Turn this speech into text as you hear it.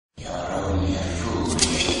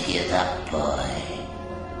up, boy.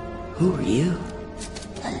 Who are you?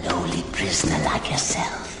 A lowly prisoner like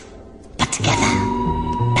yourself. But together,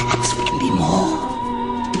 perhaps we can be more.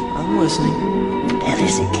 I'm listening. There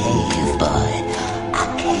is a cave, boy. A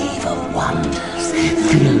cave of wonders,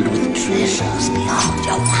 filled with treasures beyond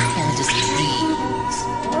your wildest dreams.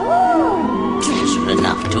 Treasure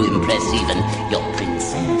enough to impress even your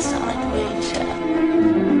princess, I'd wager.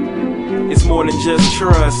 It's more than just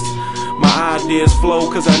trust. My ideas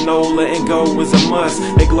flow cause I know letting go is a must.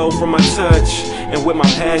 They glow from my touch, and with my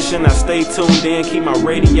passion I stay tuned in, keep my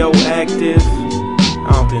radio active.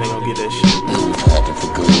 I don't think they gonna get that shit. You've heard of the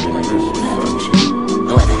golden rule, haven't you?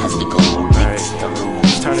 Whoever has the gold makes the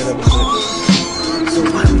rules. Turn it up a bit.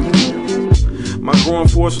 My growing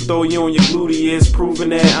force will throw you on your gluteus, proving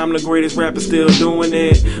that I'm the greatest rapper still doing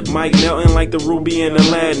it. Mike melting like the Ruby and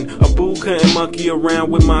Aladdin. A boo couldn't monkey around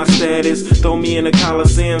with my status. Throw me in the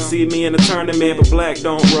Coliseum, see me in the tournament, but black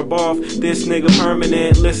don't rub off. This nigga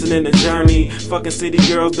permanent, listening to Journey. Fucking city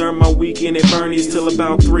girls during my weekend at Bernie's till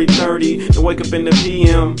about 3:30. And wake up in the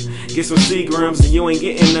PM, get some Seagrams, and you ain't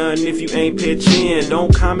getting none if you ain't pitching.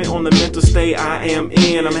 Don't comment on the mental state I am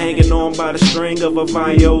in. I'm hanging on by the string of a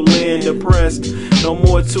violin, depressed. No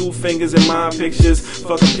more 2 fingers in my pictures.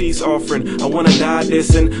 Fuck a peace offering. I wanna die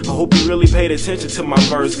dissing. I hope you really paid attention to my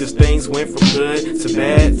verse, cause things went from good to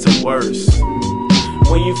bad to worse.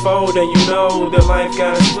 When you fold and you know that life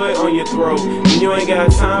got a slit on your throat, and you ain't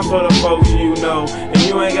got time for the folks you know, and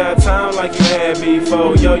you ain't got time like you had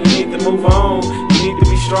before. Yo, you need to move on. You need to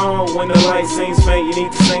be strong. When the light seems faint, you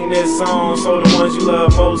need to sing this song, so the ones you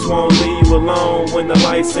love most won't leave you alone. When the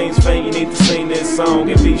light seems faint, you need to sing this song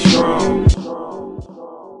and be strong.